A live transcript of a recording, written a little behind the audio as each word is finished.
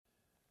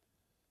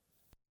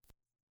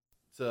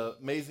It's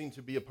amazing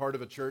to be a part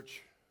of a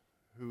church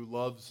who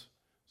loves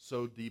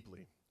so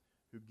deeply,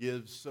 who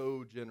gives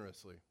so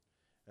generously.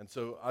 And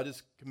so I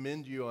just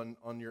commend you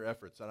on your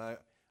efforts. And I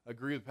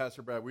agree with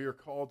Pastor Brad. We are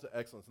called to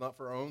excellence, not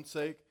for our own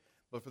sake,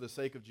 but for the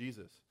sake of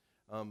Jesus,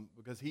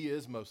 because he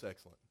is most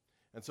excellent.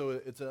 And so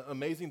it's an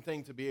amazing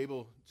thing to be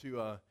able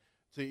to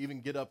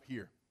even get up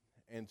here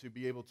and to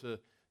be able to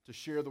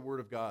share the Word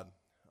of God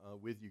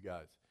with you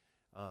guys.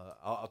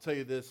 I'll tell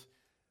you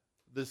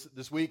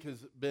this week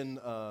has been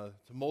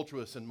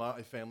tumultuous in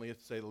my family, to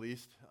say the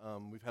least.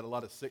 We've had a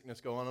lot of sickness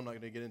going on. I'm not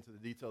going to get into the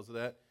details of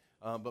that,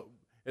 but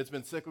it's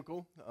been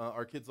cyclical.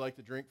 Our kids like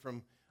to drink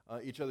from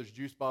each other's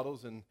juice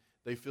bottles, and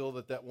they feel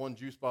that one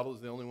juice bottle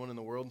is the only one in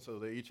the world, and so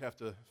they each have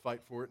to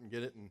fight for it and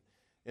get it, and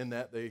in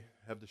that they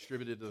have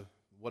distributed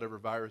whatever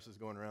virus is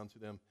going around to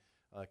them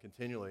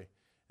continually.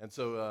 And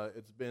so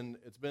it's been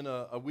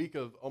a week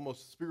of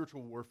almost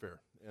spiritual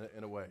warfare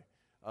in a way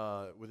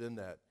within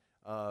that.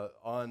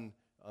 On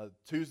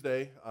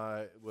Tuesday,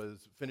 I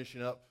was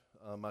finishing up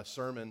my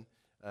sermon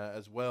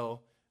as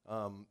well.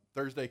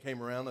 Thursday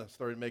came around, I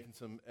started making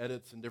some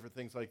edits and different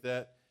things like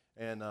that.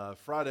 And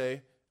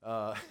Friday,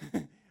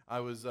 I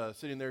was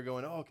sitting there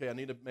going, okay, I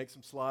need to make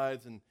some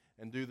slides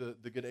and do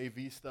the good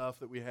AV stuff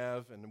that we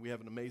have. And we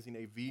have an amazing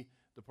AV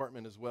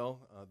department as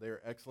well.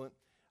 They're excellent.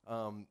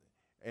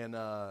 And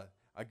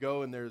I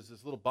go, and there's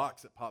this little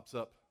box that pops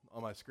up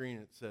on my screen.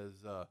 It says,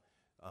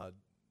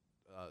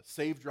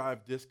 save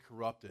drive disk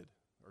corrupted,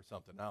 or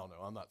something. I don't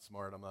know. I'm not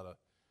smart. I'm not a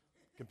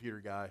computer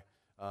guy.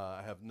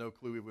 I have no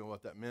clue even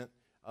what that meant.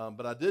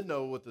 But I did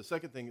know what the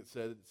second thing it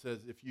said. It says,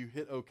 if you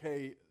hit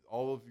OK,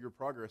 all of your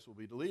progress will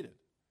be deleted.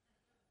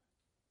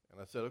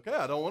 And I said, okay,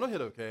 I don't want to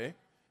hit OK.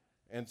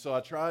 And so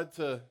I tried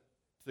to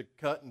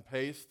cut and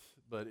paste,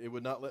 but it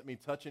would not let me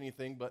touch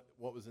anything but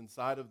what was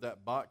inside of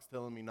that box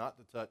telling me not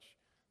to touch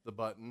the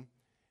button.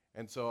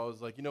 And so I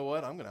was like, you know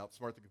what? I'm going to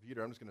outsmart the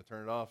computer. I'm just going to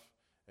turn it off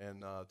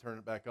and turn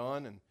it back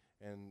on.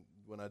 And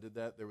when I did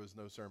that, there was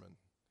no sermon.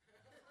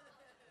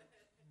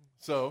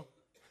 So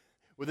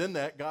within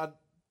that, God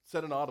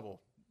set an audible.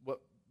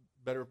 What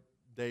better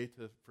day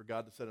for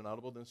God to set an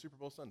audible than Super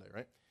Bowl Sunday,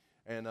 right?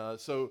 And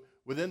so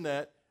within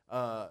that,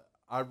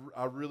 I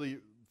really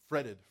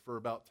fretted for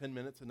about 10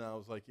 minutes, and I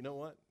was like, you know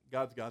what?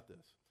 God's got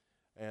this.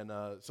 And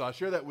so I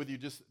share that with you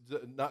just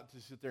not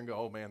to sit there and go,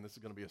 oh, man, this is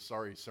going to be a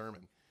sorry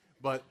sermon.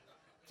 But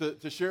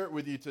to share it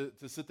with you,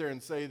 to sit there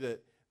and say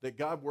that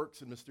God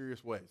works in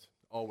mysterious ways,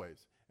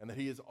 always, and that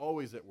he is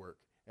always at work.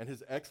 And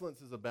his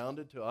excellence is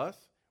abounded to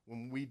us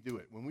when we do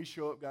it. When we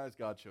show up, guys,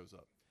 God shows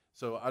up.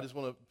 So I just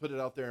want to put it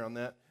out there on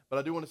that. But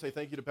I do want to say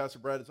thank you to Pastor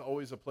Brad. It's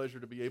always a pleasure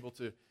to be able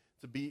to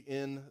be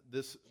in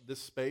this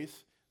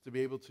space, to be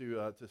able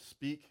to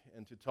speak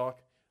and to talk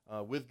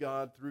with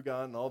God, through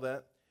God, and all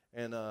that.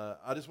 And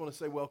I just want to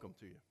say welcome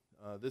to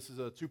you. This is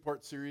a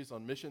two-part series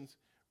on missions.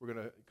 We're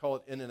going to call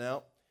it In and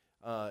Out.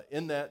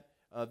 In that,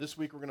 this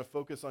week we're going to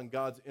focus on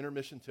God's inner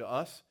mission to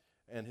us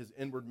and his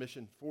inward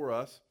mission for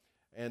us.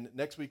 And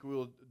next week we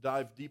will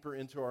dive deeper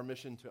into our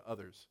mission to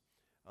others.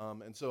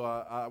 And so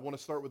I want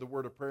to start with a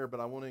word of prayer, but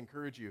I want to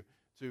encourage you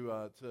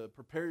to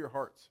prepare your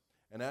hearts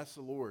and ask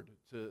the Lord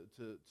to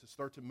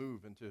start to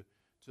move and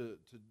to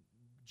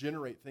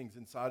generate things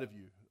inside of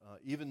you,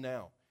 even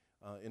now,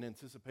 in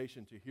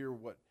anticipation to hear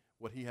what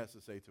he has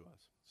to say to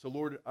us. So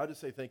Lord, I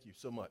just say thank you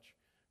so much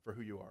for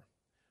who you are.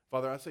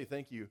 Father, I say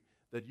thank you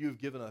that you've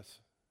given us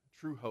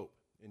true hope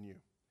in you.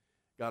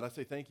 God, I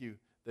say thank you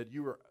that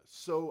you are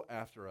so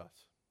after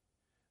us.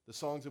 The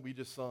songs that we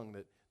just sung,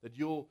 that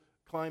you'll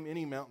climb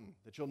any mountain,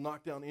 that you'll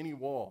knock down any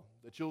wall,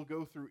 that you'll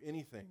go through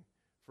anything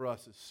for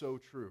us is so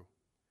true.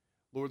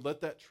 Lord,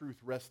 let that truth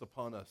rest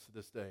upon us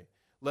this day.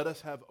 Let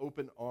us have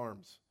open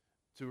arms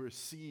to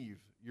receive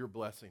your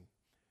blessing.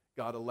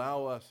 God,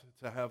 allow us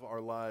to have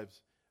our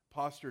lives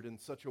postured in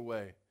such a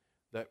way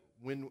that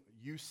when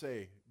you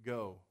say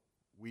go,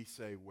 we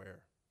say where.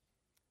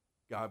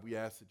 God, we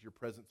ask that your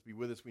presence be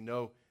with us. We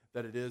know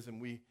that it is,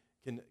 and we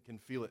can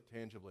feel it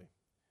tangibly.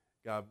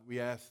 God,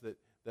 we ask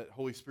that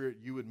Holy Spirit,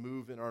 you would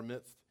move in our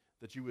midst,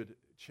 that you would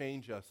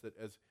change us, that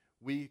as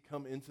we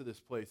come into this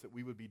place, that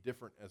we would be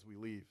different as we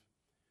leave.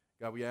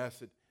 God, we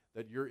ask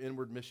that your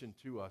inward mission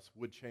to us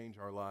would change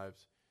our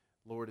lives.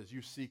 Lord, as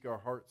you seek our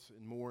hearts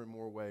in more and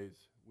more ways,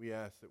 we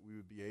ask that we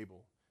would be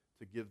able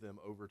to give them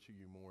over to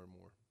you more and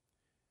more.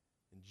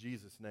 In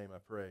Jesus' name I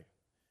pray.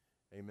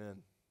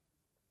 Amen.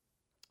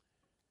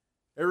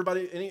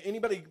 Everybody,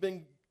 anybody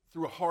been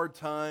through a hard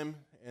time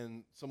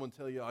and someone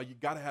tell you, oh, you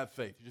got to have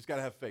faith. You just got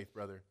to have faith,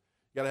 brother.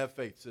 You got to have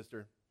faith,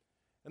 sister.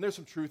 And there's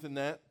some truth in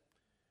that.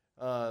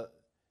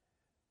 But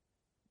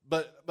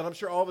I'm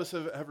sure all of us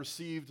have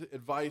received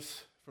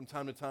advice from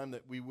time to time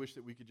that we wish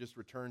that we could just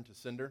return to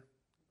sender,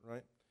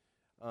 right?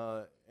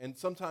 And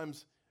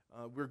sometimes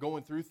we're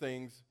going through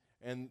things,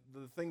 and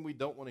the thing we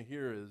don't want to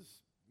hear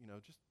is,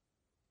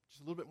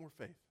 just a little bit more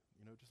faith,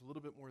 just a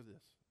little bit more of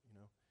this,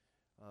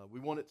 We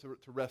want it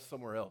to rest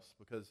somewhere else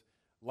because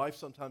life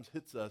sometimes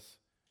hits us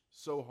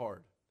so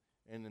hard,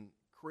 and in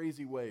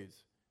crazy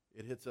ways,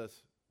 it hits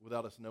us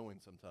without us knowing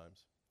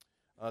sometimes.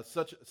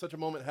 Such a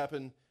moment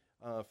happened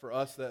for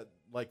us that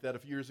like that a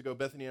few years ago.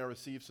 Bethany and I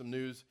received some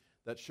news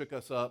that shook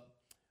us up.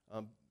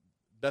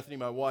 Bethany,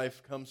 my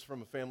wife, comes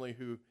from a family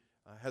who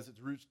has its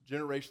roots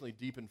generationally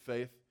deep in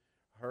faith.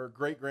 Her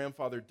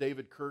great-grandfather,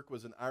 David Kirk,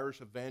 was an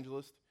Irish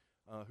evangelist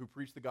who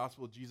preached the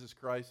gospel of Jesus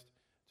Christ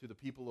to the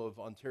people of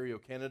Ontario,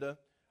 Canada.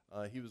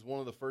 He was one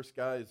of the first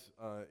guys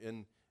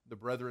in the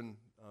Brethren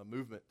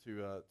movement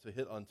to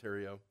hit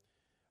Ontario.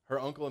 Her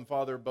uncle and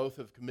father both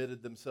have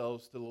committed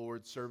themselves to the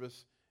Lord's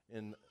service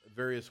in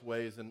various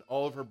ways, and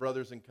all of her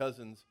brothers and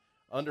cousins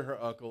under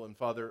her uncle and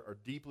father are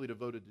deeply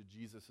devoted to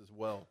Jesus as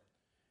well.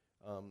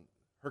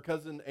 Her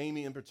cousin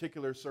Amy in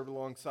particular served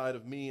alongside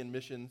of me in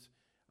missions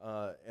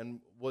and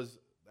was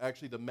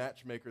actually the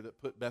matchmaker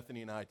that put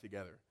Bethany and I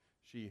together.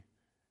 She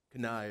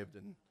connived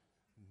and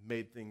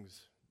made things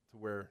to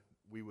where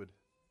we would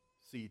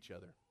see each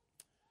other.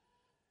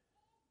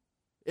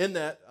 In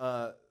that,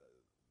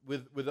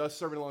 with us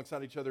serving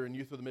alongside each other in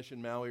Youth with a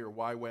Mission Maui, or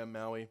YWAM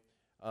Maui,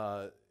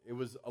 it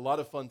was a lot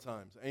of fun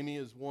times. Amy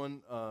is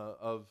one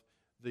of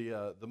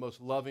the most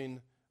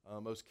loving,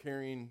 most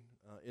caring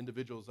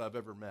individuals I've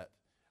ever met.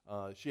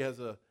 She has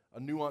a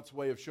nuanced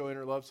way of showing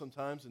her love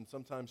sometimes, and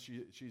sometimes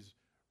she's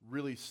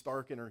really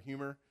stark in her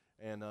humor,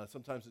 and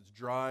sometimes it's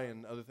dry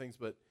and other things,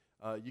 but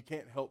you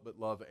can't help but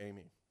love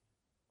Amy.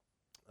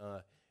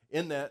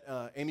 In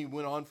that, Amy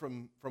went on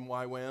from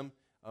YWAM,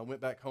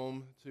 went back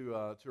home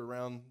to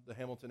around the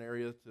Hamilton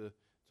area to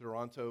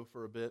Toronto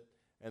for a bit,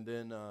 and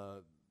then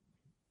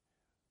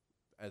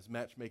as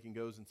matchmaking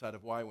goes inside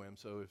of YWAM,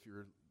 so if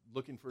you're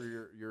looking for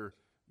your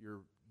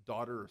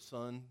daughter or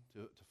son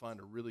to find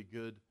a really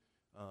good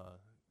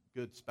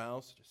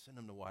spouse, just send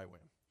them to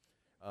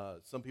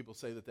YWAM. Some people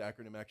say that the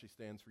acronym actually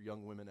stands for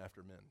Young Women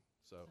After Men.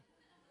 So,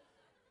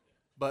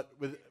 but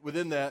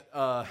within that,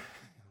 God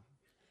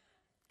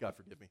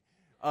forgive me.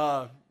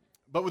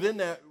 But within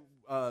that,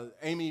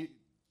 Amy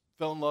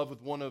fell in love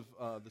with one of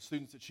the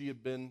students that she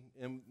had been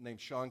in, named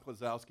Sean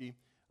Klazowski.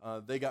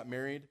 They got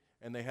married,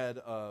 and they had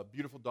a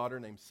beautiful daughter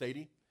named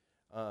Sadie.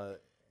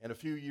 And a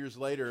few years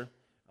later,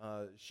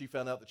 she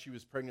found out that she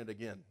was pregnant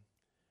again.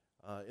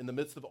 In the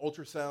midst of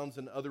ultrasounds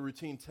and other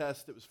routine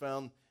tests, it was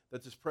found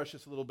that this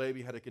precious little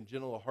baby had a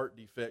congenital heart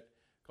defect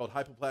called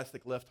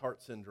hypoplastic left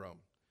heart syndrome.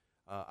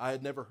 I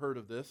had never heard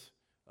of this.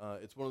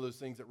 It's one of those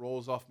things that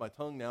rolls off my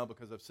tongue now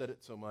because I've said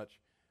it so much.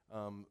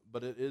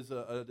 But it is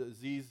a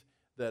disease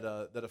that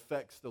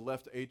affects the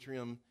left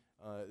atrium.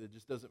 It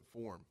just doesn't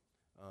form,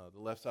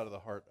 the left side of the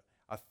heart.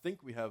 I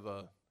think we have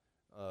a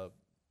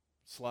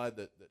slide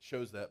that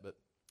shows that, but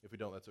if we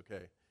don't, that's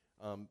okay.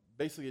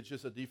 Basically, it's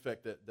just a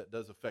defect that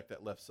does affect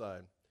that left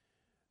side.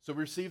 So we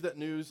received that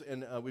news,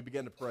 and we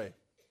began to pray.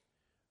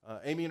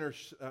 Amy and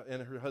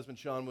her husband,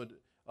 Sean, would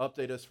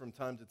update us from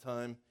time to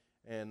time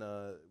and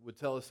would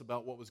tell us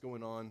about what was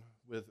going on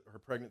with her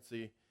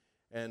pregnancy.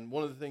 And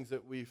one of the things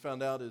that we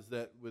found out is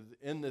that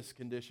within this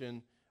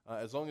condition,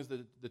 as long as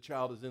the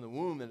child is in the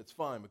womb, then it's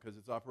fine because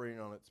it's operating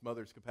on its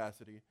mother's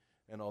capacity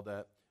and all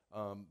that.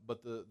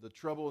 But the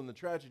trouble and the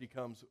tragedy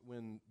comes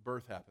when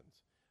birth happens.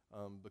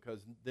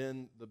 Because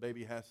then the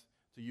baby has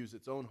to use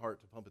its own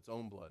heart to pump its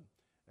own blood.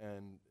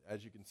 And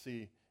as you can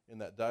see in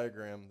that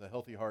diagram, the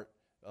healthy heart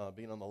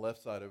being on the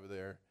left side over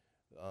there,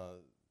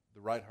 the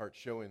right heart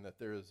showing that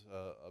there is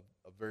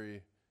a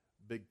very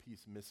big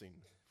piece missing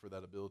for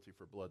that ability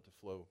for blood to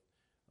flow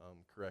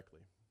correctly.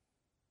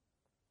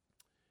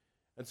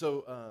 And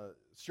so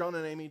Sean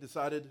and Amy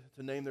decided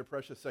to name their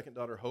precious second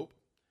daughter Hope.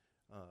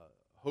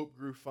 Hope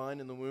grew fine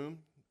in the womb,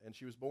 and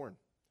she was born.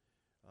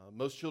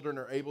 Most children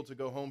are able to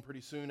go home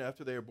pretty soon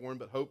after they are born,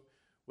 but Hope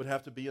would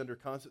have to be under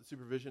constant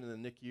supervision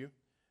in the NICU.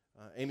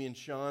 Amy and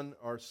Sean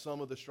are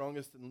some of the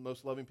strongest and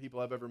most loving people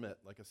I've ever met,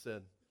 like I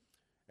said.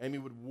 Amy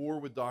would war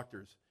with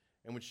doctors,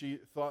 and when she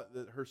thought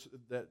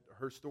that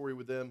her story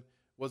with them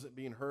wasn't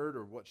being heard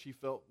or what she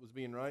felt was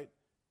being right,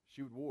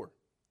 she would war.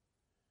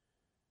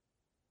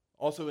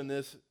 Also in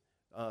this,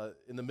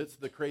 in the midst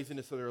of the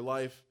craziness of their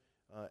life,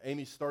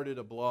 Amy started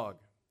a blog,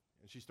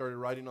 and she started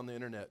writing on the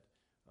internet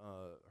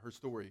her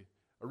story.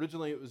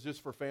 Originally, it was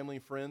just for family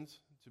and friends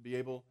to be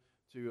able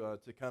to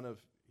kind of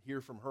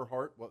hear from her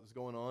heart what was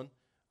going on,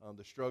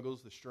 the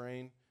struggles, the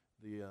strain,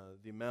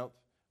 the amount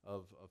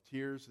of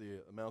tears,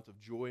 the amount of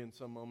joy in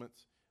some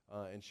moments,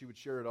 and she would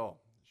share it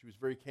all. She was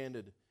very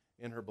candid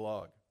in her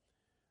blog.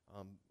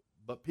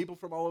 But people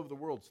from all over the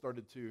world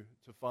started to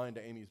find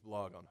Amy's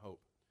blog on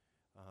Hope.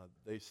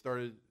 They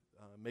started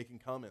making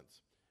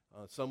comments.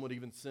 Some would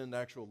even send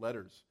actual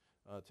letters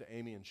to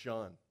Amy and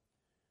Sean.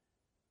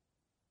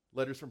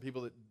 Letters from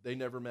people that they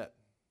never met.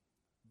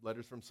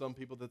 Letters from some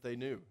people that they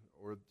knew,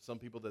 or some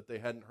people that they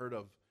hadn't heard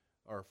of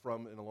or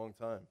from in a long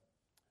time.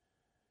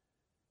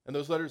 And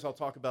those letters I'll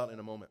talk about in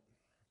a moment.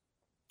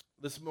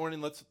 This morning,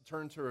 let's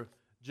turn to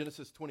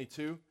Genesis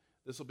 22.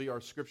 This will be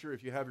our scripture.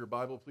 If you have your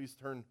Bible, please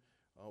turn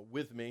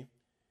with me.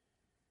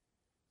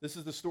 This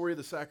is the story of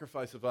the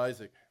sacrifice of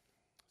Isaac.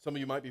 Some of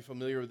you might be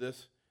familiar with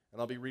this,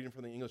 and I'll be reading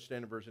from the English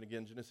Standard Version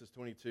again, Genesis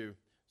 22.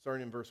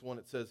 Starting in verse 1,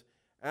 it says,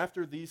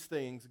 "After these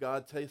things,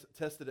 God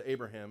tested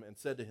Abraham and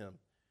said to him,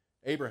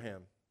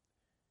 'Abraham.'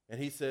 And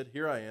he said,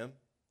 'Here I am.'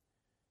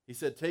 He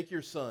said, "Take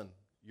your son,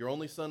 your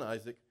only son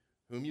Isaac,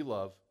 whom you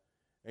love,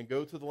 and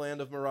go to the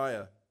land of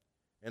Moriah,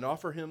 and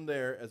offer him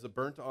there as a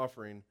burnt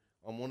offering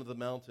on one of the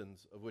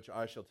mountains of which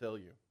I shall tell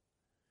you."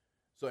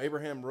 So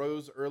Abraham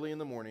rose early in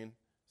the morning,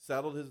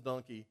 saddled his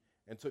donkey,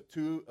 and took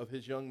 2 of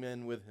his young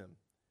men with him,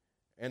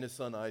 and his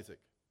son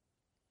Isaac.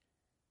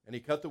 And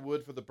he cut the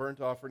wood for the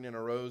burnt offering and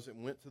arose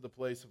and went to the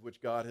place of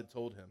which God had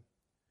told him.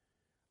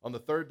 On the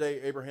 3rd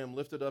day Abraham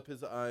lifted up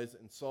his eyes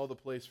and saw the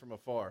place from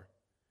afar.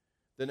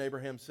 Then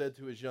Abraham said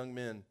to his young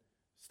men,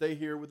 "Stay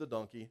here with the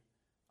donkey.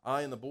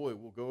 I and the boy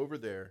will go over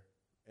there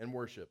and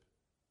worship,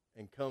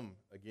 and come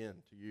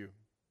again to you."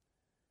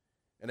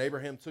 And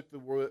Abraham took the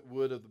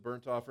wood of the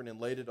burnt offering and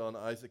laid it on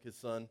Isaac his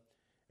son,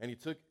 and he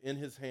took in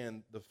his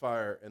hand the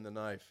fire and the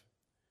knife.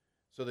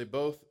 So they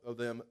went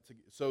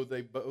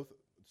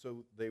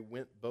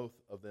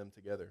both of them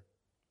together.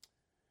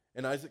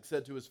 And Isaac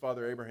said to his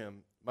father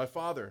Abraham, "My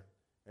father."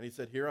 And he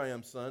said, "Here I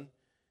am, son."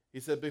 He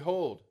said,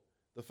 "Behold,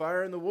 the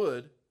fire and the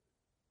wood,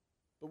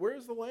 but where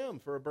is the lamb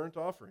for a burnt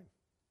offering?"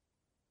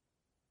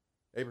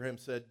 Abraham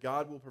said,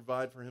 "God will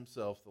provide for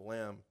himself the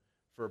lamb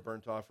for a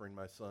burnt offering,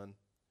 my son."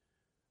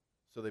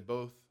 So they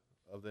both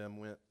of them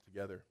went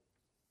together.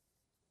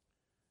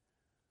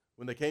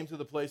 When they came to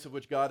the place of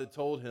which God had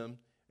told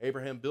him,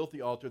 Abraham built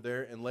the altar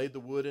there and laid the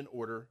wood in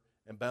order,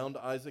 and bound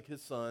Isaac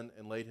his son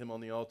and laid him on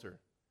the altar,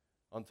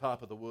 on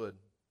top of the wood.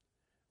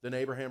 Then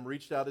Abraham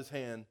reached out his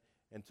hand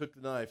and took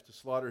the knife to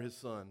slaughter his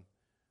son.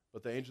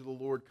 But the angel of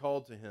the Lord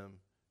called to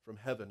him from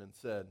heaven and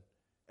said,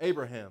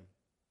 "Abraham,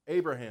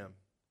 Abraham."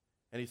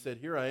 And he said,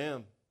 "Here I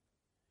am."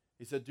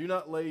 He said, "Do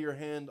not lay your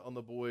hand on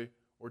the boy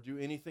or do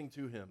anything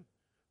to him,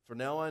 for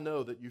now I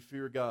know that you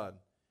fear God,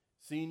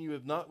 seeing you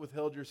have not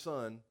withheld your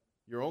son,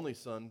 your only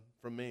son,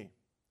 from me."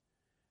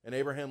 And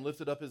Abraham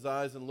lifted up his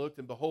eyes and looked,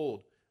 and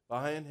behold,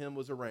 behind him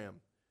was a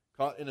ram,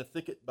 caught in a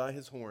thicket by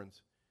his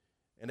horns.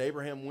 And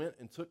Abraham went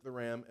and took the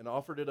ram and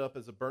offered it up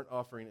as a burnt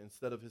offering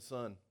instead of his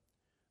son.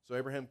 So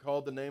Abraham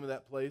called the name of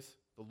that place,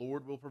 "The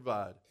Lord will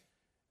provide."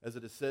 As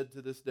it is said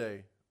to this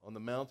day, "On the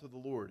mount of the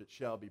Lord it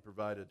shall be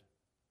provided."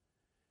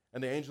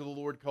 And the angel of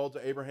the Lord called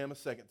to Abraham a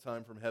second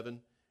time from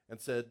heaven and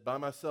said, "By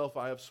myself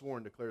I have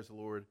sworn, declares the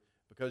Lord,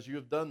 because you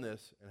have done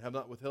this and have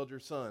not withheld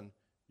your son,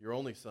 your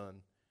only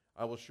son,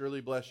 I will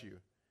surely bless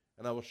you,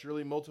 and I will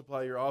surely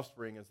multiply your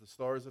offspring as the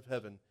stars of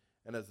heaven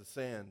and as the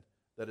sand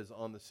that is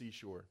on the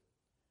seashore.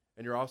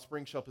 And your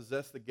offspring shall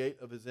possess the gate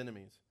of his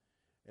enemies,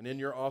 and in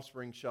your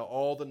offspring shall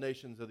all the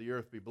nations of the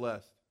earth be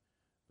blessed,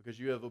 because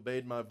you have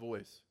obeyed my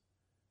voice."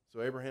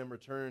 So Abraham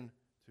returned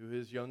to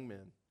his young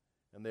men,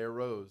 and they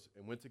arose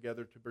and went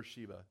together to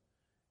Beersheba,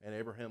 and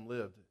Abraham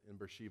lived in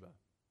Beersheba.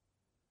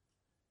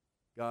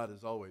 God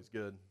is always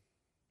good.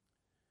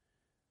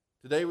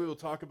 Today we will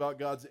talk about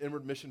God's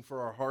inward mission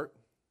for our heart.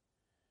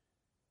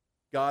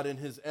 God in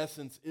his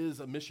essence is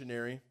a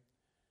missionary.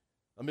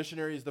 A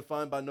missionary is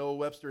defined by Noah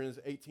Webster in his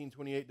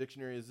 1828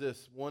 dictionary as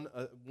this: one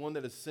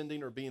that is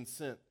sending or being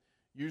sent,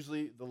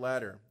 usually the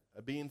latter,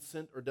 a being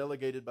sent or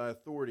delegated by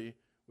authority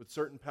with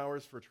certain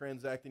powers for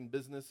transacting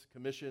business,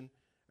 commission,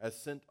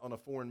 as sent on a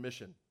foreign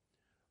mission.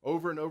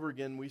 Over and over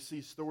again, we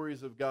see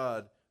stories of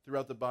God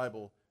throughout the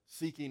Bible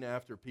seeking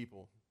after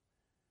people.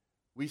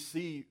 We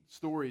see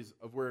stories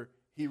of where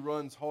he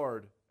runs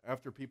hard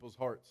after people's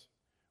hearts.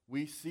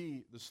 We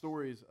see the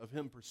stories of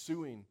him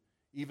pursuing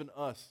even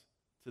us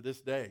to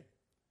this day.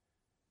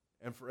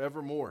 And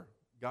forevermore,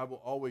 God will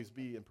always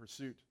be in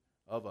pursuit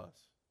of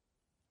us.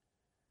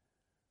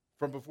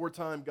 From before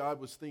time, God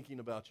was thinking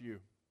about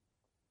you.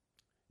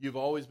 You've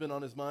always been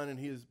on his mind, and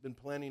he has been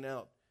planning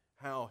out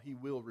how he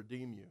will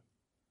redeem you.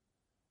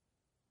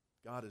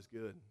 God is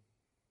good.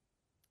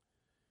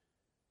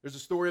 There's a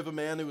story of a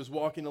man who was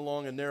walking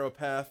along a narrow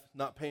path,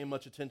 not paying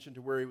much attention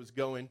to where he was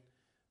going.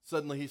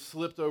 Suddenly he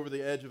slipped over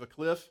the edge of a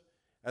cliff.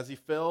 As he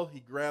fell,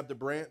 he grabbed a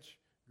branch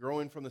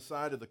growing from the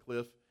side of the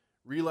cliff.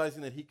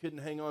 Realizing that he couldn't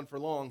hang on for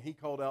long, he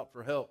called out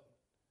for help.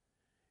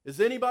 "Is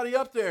anybody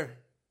up there?"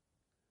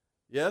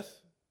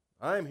 "Yes,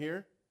 I am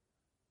here."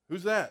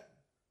 "Who's that?"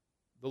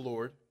 "The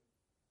Lord."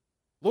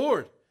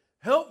 "Lord,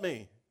 help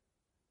me."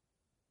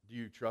 "Do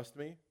you trust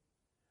me?"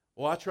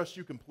 "Well, I trust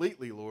you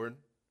completely, Lord."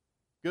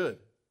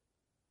 "Good.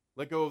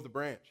 Let go of the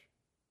branch."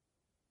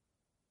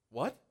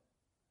 "What?"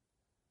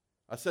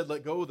 "I said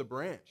let go of the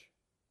branch."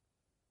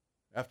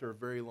 After a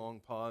very long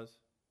pause,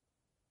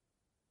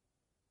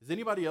 "Is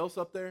anybody else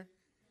up there?"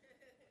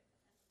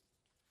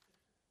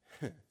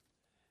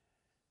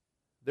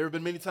 There have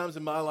been many times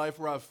in my life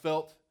where I've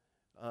felt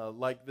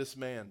like this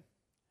man.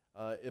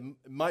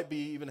 It might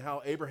be even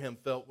how Abraham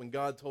felt when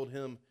God told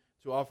him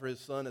to offer his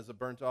son as a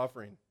burnt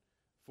offering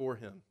for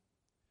him.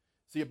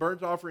 See, a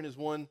burnt offering is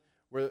one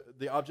where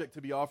the object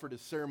to be offered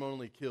is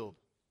ceremonially killed.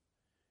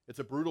 It's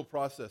a brutal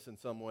process in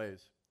some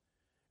ways.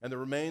 And the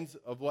remains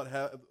of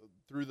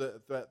through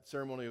that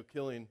ceremonial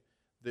killing,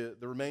 the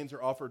remains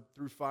are offered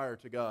through fire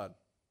to God.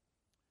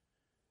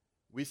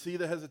 We see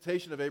the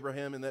hesitation of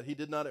Abraham in that he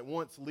did not at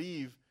once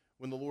leave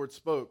when the Lord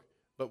spoke,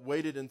 but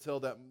waited until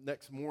that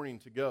next morning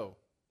to go.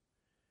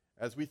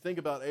 As we think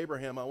about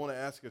Abraham, I want to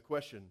ask a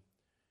question.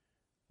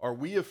 Are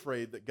we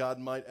afraid that God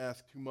might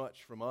ask too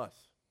much from us?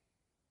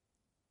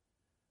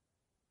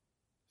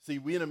 See,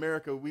 we in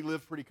America, we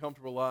live pretty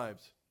comfortable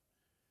lives.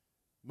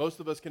 Most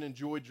of us can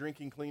enjoy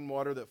drinking clean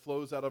water that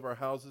flows out of our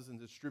houses and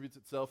distributes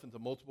itself into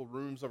multiple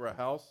rooms of our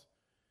house.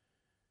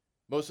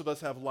 Most of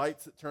us have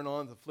lights that turn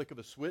on at the flick of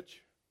a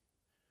switch.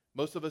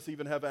 Most of us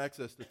even have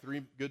access to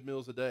 3 good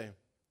meals a day.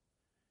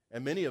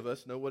 And many of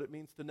us know what it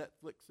means to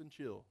Netflix and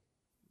chill,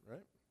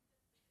 right?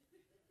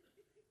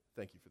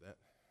 Thank you for that.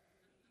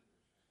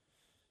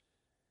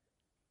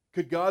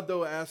 Could God,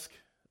 though, ask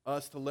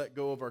us to let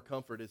go of our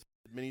comfort as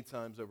he did many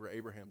times over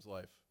Abraham's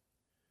life?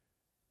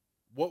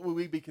 What would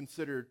we be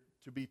considered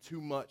to be too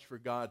much for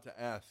God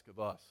to ask of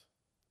us?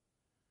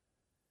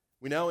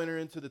 We now enter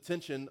into the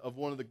tension of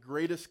one of the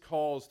greatest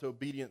calls to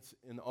obedience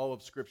in all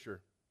of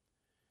Scripture.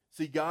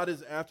 See, God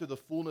is after the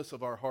fullness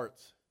of our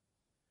hearts.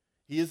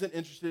 He isn't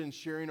interested in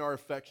sharing our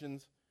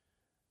affections.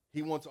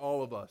 He wants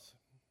all of us.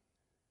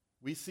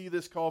 We see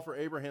this call for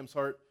Abraham's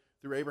heart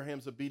through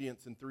Abraham's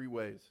obedience in 3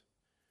 ways.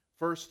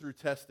 First, through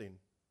testing.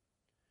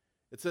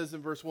 It says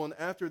in verse 1,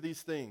 after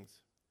these things,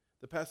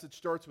 the passage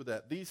starts with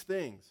that. These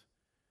things.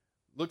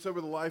 Looks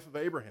over the life of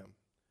Abraham.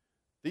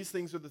 These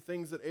things are the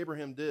things that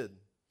Abraham did.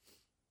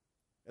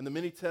 And the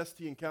many tests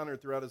he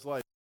encountered throughout his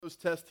life. Those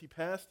tests he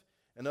passed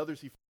and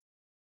others he failed.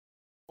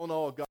 All in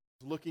all, God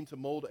was looking to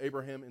mold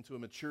Abraham into a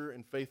mature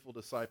and faithful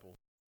disciple.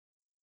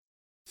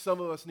 Some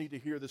of us need to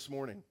hear this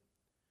morning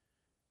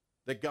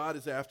that God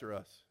is after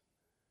us.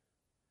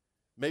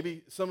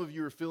 Maybe some of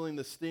you are feeling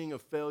the sting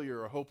of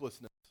failure or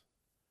hopelessness.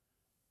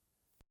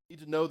 You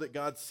need to know that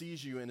God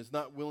sees you and is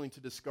not willing to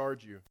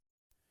discard you.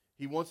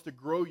 He wants to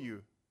grow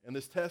you, and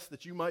this test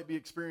that you might be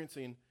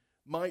experiencing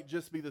might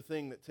just be the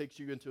thing that takes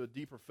you into a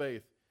deeper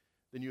faith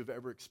than you have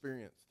ever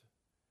experienced.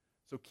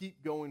 So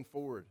keep going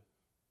forward.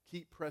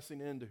 Keep pressing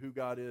into who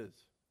God is.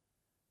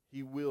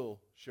 He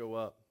will show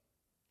up.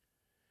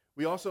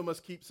 We also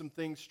must keep some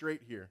things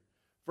straight here.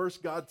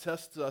 First, God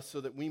tests us so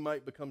that we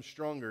might become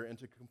stronger and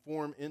to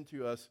conform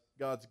into us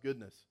God's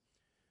goodness.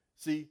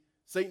 See,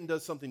 Satan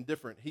does something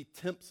different. He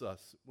tempts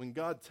us. When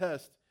God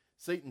tests,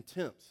 Satan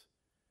tempts.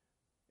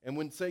 And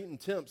when Satan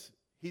tempts,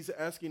 he's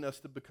asking us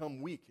to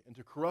become weak and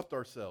to corrupt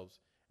ourselves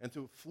and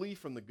to flee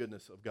from the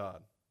goodness of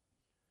God.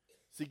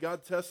 See,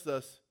 God tests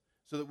us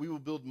so that we will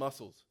build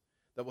muscles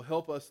that will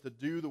help us to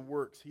do the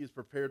works he has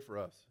prepared for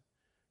us.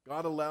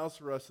 God allows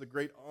for us the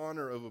great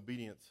honor of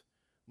obedience,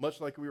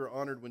 much like we are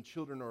honored when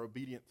children are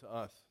obedient to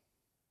us.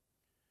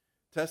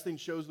 Testing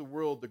shows the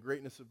world the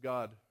greatness of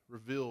God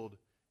revealed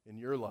in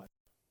your life.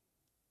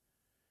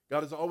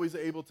 God is always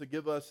able to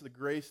give us the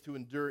grace to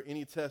endure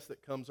any test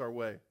that comes our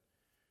way.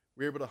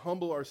 We're able to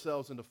humble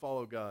ourselves and to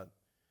follow God.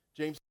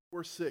 James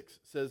 4:6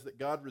 says that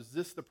God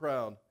resists the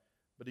proud,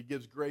 but he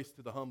gives grace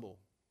to the humble.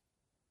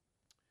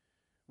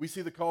 We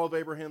see the call of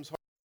Abraham's heart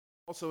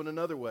also in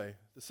another way,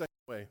 the second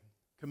way,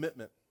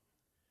 commitment.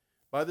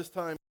 By this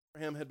time,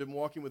 Abraham had been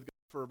walking with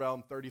God for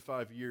about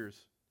 35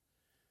 years.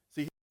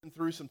 See, he had been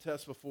through some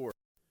tests before.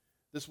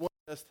 This one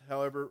test,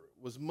 however,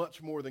 was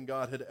much more than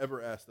God had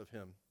ever asked of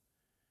him.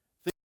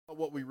 Think about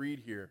what we read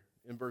here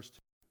in verse 2.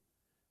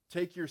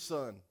 Take your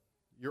son,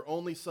 your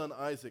only son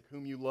Isaac,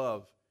 whom you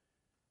love,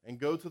 and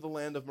go to the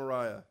land of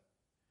Moriah,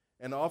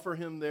 and offer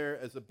him there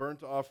as a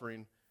burnt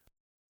offering,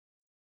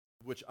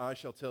 which I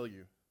shall tell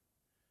you.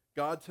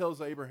 God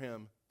tells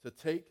Abraham to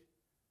take,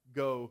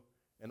 go,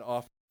 and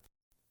offer.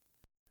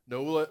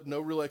 No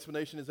real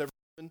explanation is ever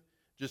given.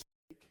 Just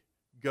take,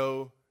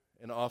 go,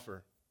 and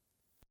offer.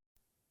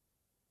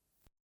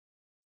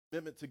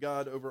 Commitment to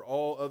God over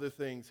all other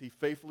things, he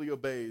faithfully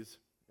obeys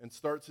and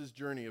starts his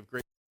journey of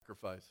great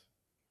sacrifice.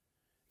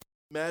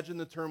 Imagine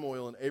the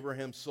turmoil in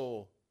Abraham's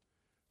soul.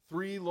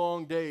 3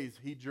 long days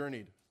he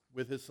journeyed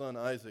with his son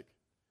Isaac.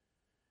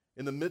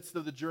 In the midst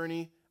of the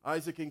journey,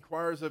 Isaac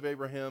inquires of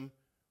Abraham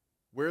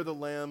where the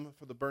lamb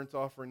for the burnt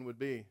offering would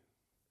be.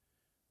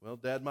 Well,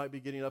 Dad might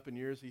be getting up in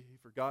years. He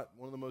forgot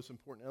one of the most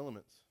important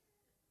elements.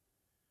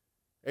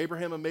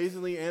 Abraham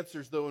amazingly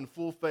answers, though, in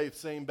full faith,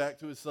 saying back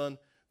to his son,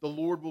 the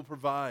Lord will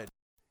provide.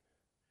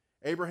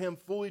 Abraham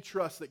fully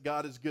trusts that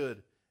God is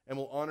good and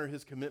will honor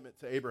his commitment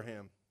to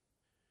Abraham.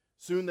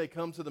 Soon they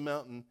come to the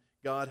mountain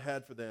God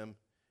had for them,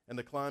 and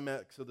the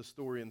climax of the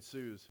story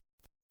ensues.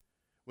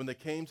 When they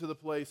came to the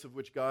place of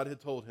which God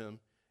had told him,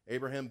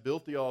 Abraham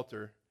built the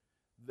altar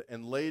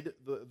and laid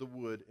the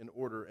wood in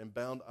order and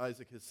bound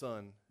Isaac his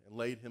son and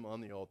laid him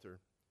on the altar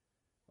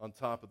on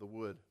top of the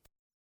wood.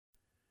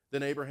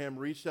 Then Abraham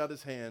reached out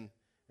his hand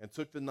and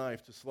took the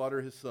knife to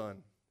slaughter his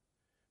son.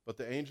 But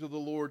the angel of the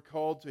Lord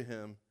called to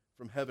him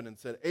from heaven and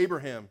said,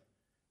 Abraham,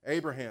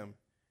 Abraham.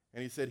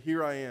 And he said,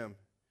 here I am.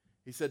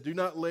 He said, do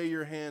not lay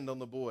your hand on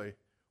the boy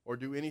or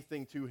do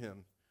anything to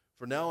him.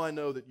 For now I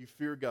know that you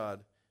fear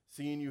God,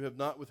 seeing you have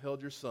not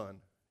withheld your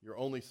son, your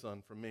only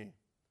son, from me.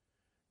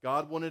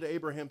 God wanted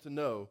Abraham to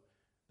know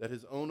that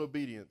his own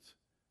obedience,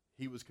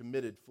 he was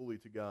committed fully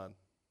to God.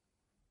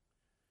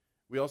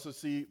 We also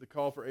see the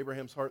call for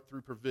Abraham's heart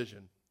through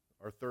provision,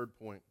 our third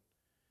point.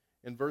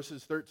 In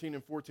verses 13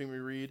 and 14 we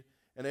read,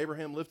 and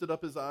Abraham lifted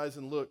up his eyes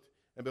and looked,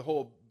 and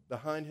behold,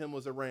 behind him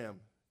was a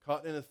ram,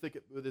 caught in a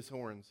thicket with his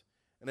horns.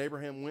 And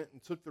Abraham went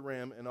and took the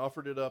ram and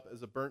offered it up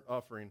as a burnt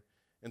offering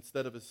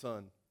instead of his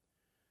son.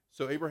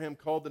 So Abraham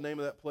called the name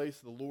of that place,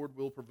 the Lord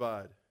will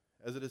provide.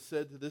 As it is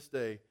said to this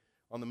day,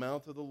 on the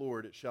mount of the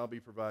Lord it shall be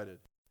provided.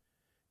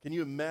 Can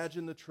you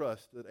imagine the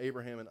trust that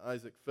Abraham and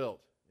Isaac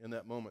felt in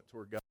that moment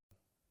toward God?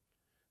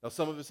 Now,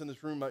 some of us in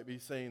this room might be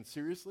saying,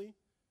 seriously?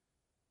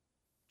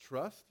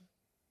 Trust?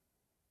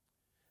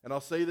 And I'll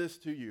say this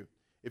to you.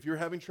 If you're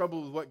having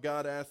trouble with what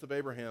God asked of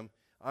Abraham,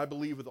 I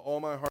believe with all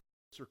my heart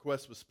this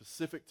request was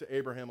specific to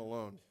Abraham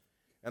alone.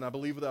 And I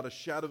believe without a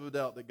shadow of a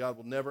doubt that God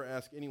will never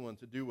ask anyone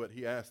to do what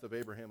he asked of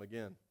Abraham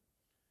again.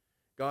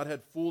 God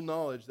had full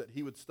knowledge that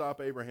he would stop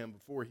Abraham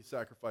before he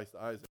sacrificed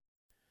Isaac.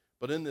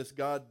 But in this,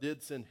 God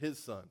did send his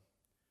son.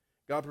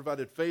 God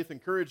provided faith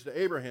and courage to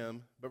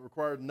Abraham, but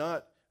required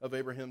not of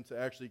Abraham to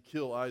actually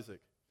kill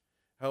Isaac.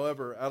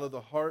 However, out of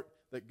the heart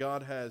that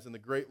God has and the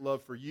great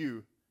love for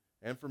you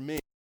and for me,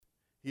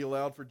 he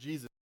allowed for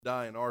Jesus to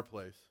die in our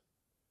place.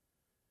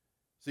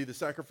 See, the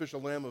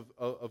sacrificial lamb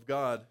of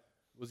God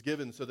was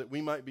given so that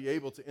we might be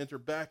able to enter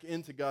back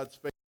into God's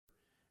favor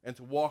and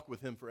to walk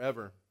with him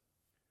forever.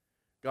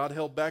 God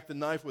held back the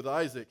knife with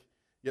Isaac,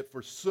 yet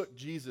forsook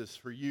Jesus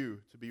for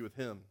you to be with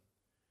him.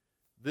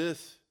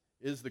 This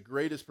is the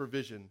greatest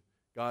provision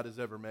God has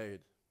ever made.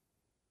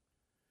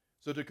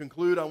 So to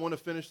conclude, I want to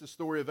finish the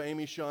story of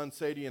Amy, Sean,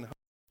 Sadie, and Hope.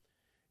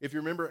 If you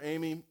remember,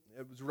 Amy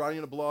was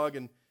writing a blog,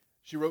 and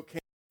she wrote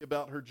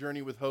about her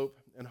journey with Hope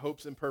and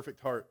Hope's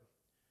imperfect heart.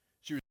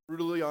 She was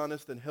brutally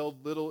honest and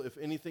held little, if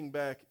anything,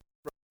 back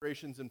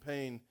frustrations and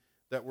pain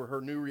that were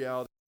her new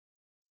reality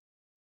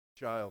as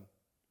a child.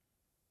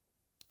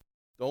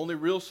 The only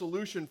real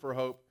solution for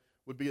Hope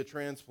would be a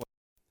transplant.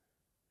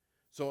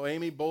 So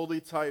Amy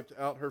boldly typed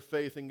out her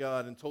faith in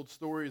God and told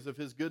stories of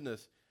his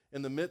goodness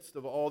in the midst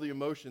of all the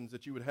emotions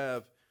that you would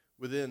have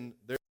within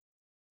their.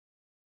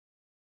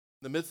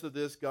 In the midst of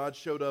this, God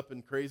showed up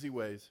in crazy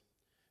ways.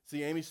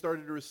 See, Amy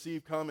started to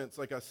receive comments,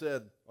 like I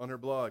said, on her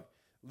blog.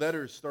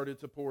 Letters started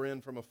to pour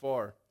in from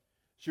afar.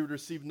 She would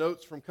receive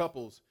notes from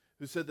couples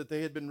who said that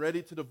they had been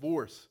ready to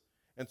divorce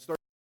and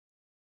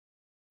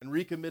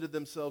recommitted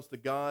themselves to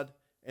God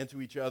and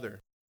to each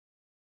other.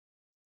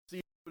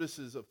 See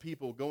notices of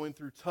people going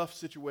through tough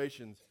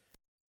situations,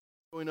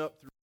 going up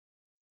through.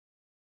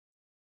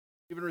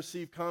 Even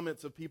receive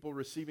comments of people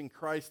receiving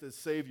Christ as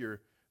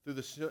Savior through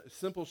the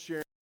simple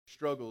sharing of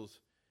struggles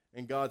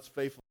and God's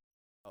faithfulness.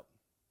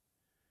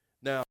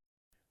 Now,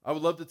 I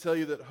would love to tell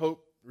you that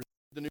Hope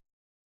received the news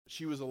that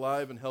she was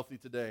alive and healthy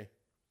today.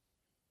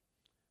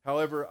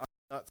 However, I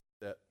cannot say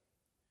that.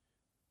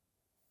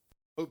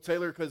 Hope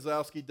Taylor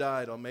Kozlowski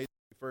died on May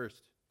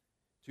 1st,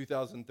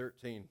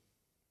 2013.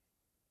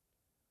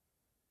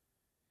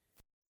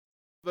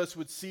 If of us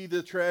would see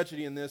the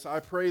tragedy in this, I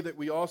pray that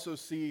we also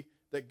see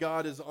that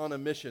God is on a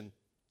mission.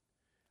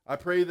 I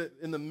pray that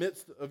in the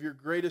midst of your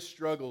greatest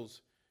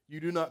struggles, you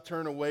do not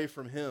turn away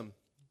from him.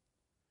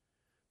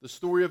 The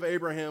story of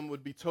Abraham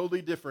would be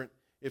totally different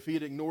if he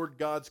had ignored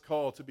God's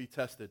call to be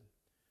tested.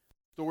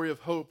 The story of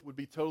Hope would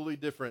be totally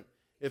different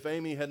if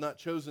Amy had not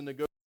chosen to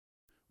go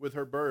with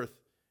her birth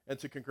and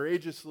to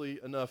courageously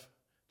enough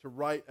to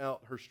write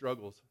out her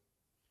struggles.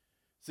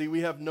 See,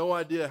 we have no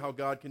idea how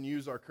God can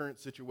use our current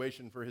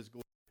situation for his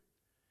glory.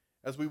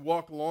 As we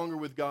walk longer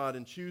with God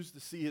and choose to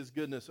see his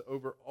goodness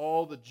over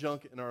all the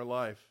junk in our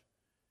life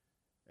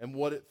and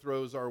what it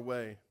throws our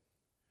way,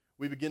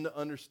 we begin to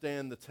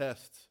understand the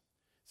tests.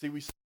 See,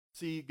 we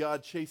see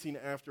God chasing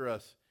after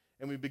us,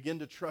 and we begin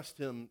to trust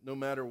him no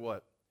matter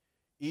what,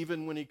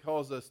 even when he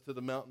calls us to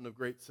the mountain of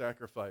great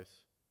sacrifice.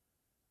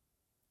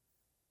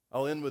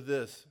 I'll end with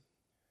this.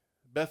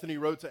 Bethany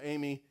wrote to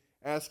Amy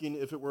asking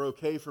if it were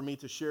okay for me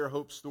to share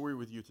Hope's story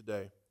with you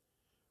today.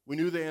 We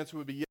knew the answer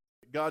would be yes.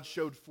 God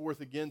showed forth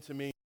again to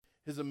me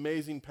his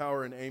amazing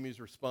power in Amy's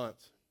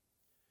response.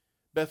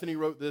 Bethany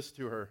wrote this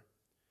to her.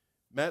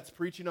 Matt's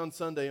preaching on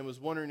Sunday and was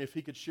wondering if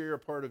he could share a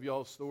part of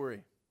y'all's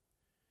story.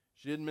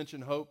 She didn't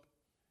mention Hope.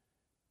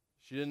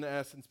 She didn't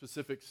ask in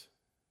specifics.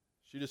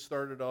 She just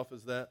started off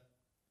as that.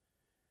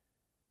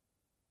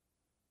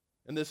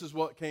 And this is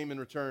what came in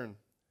return.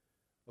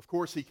 Of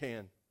course he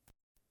can.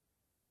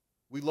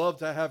 We love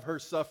to have her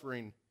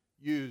suffering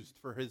used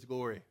for his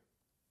glory.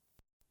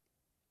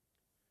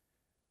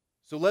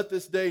 So let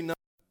this day not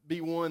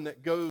be one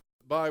that goes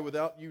by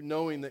without you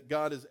knowing that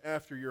God is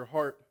after your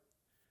heart.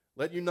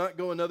 Let you not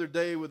go another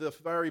day with a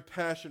fiery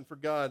passion for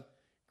God,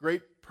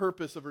 great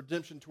purpose of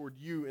redemption toward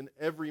you and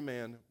every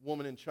man,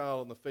 woman, and child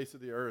on the face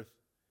of the earth.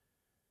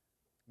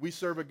 We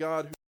serve a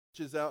God who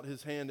reaches out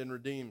his hand and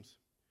redeems.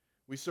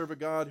 We serve a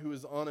God who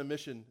is on a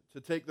mission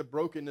to take the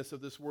brokenness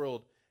of this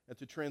world and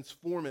to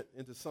transform it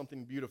into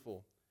something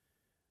beautiful.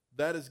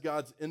 That is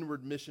God's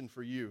inward mission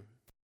for you.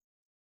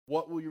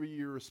 What will be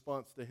your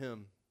response to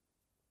him?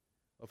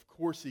 Of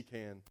course he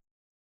can.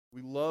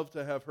 We love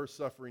to have her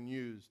suffering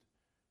used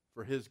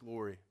for his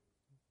glory.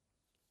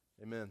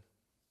 Amen.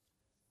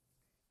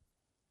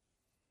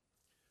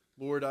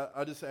 Lord,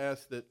 I just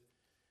ask that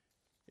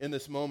in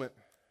this moment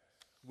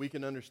we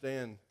can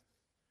understand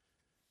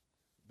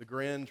the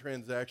grand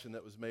transaction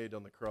that was made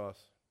on the cross.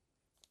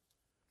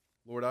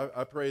 Lord,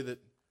 I pray that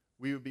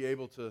we would be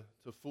able to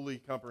fully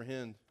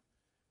comprehend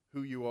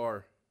who you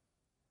are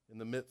in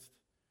the midst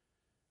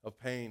of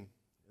pain,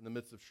 in the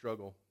midst of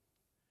struggle.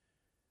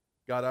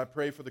 God, I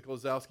pray for the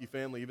Klozowski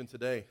family even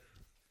today.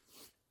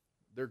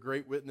 Their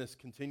great witness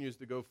continues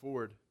to go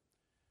forward.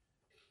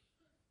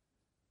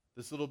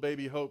 This little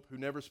baby Hope, who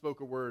never spoke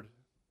a word,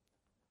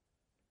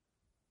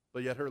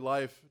 but yet her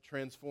life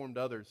transformed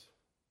others.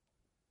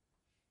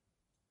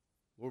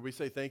 Lord, we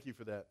say thank you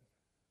for that.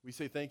 We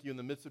say thank you in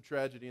the midst of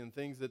tragedy and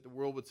things that the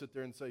world would sit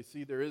there and say,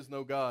 see, there is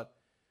no God,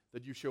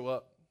 that you show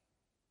up.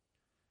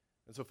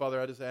 And so,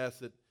 Father, I just ask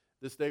that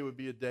this day would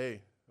be a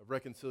day of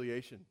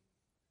reconciliation.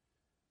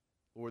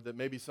 Lord, that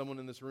maybe someone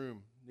in this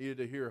room needed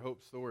to hear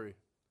Hope's story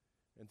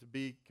and to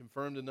be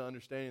confirmed in the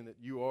understanding that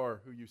you are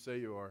who you say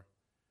you are,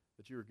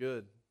 that you are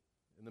good.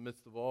 In the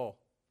midst of all,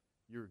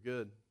 you are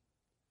good.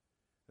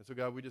 And so,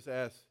 God, we just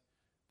ask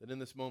that in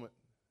this moment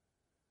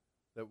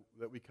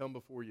that we come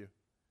before you,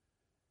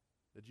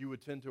 that you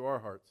would tend to our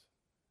hearts,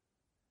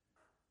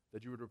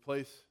 that you would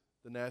replace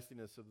the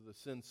nastiness of the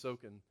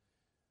sin-soaken,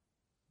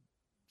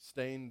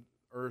 stained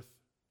earth,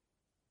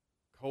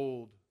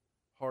 cold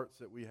hearts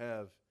that we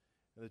have,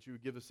 and that you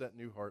would give us that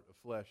new heart of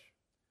flesh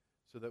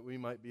so that we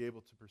might be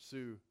able to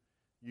pursue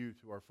you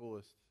to our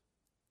fullest.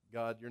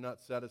 God, you're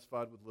not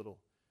satisfied with little.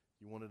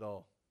 You want it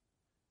all.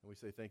 And we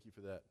say thank you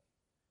for that.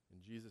 In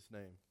Jesus'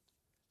 name,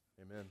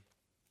 amen.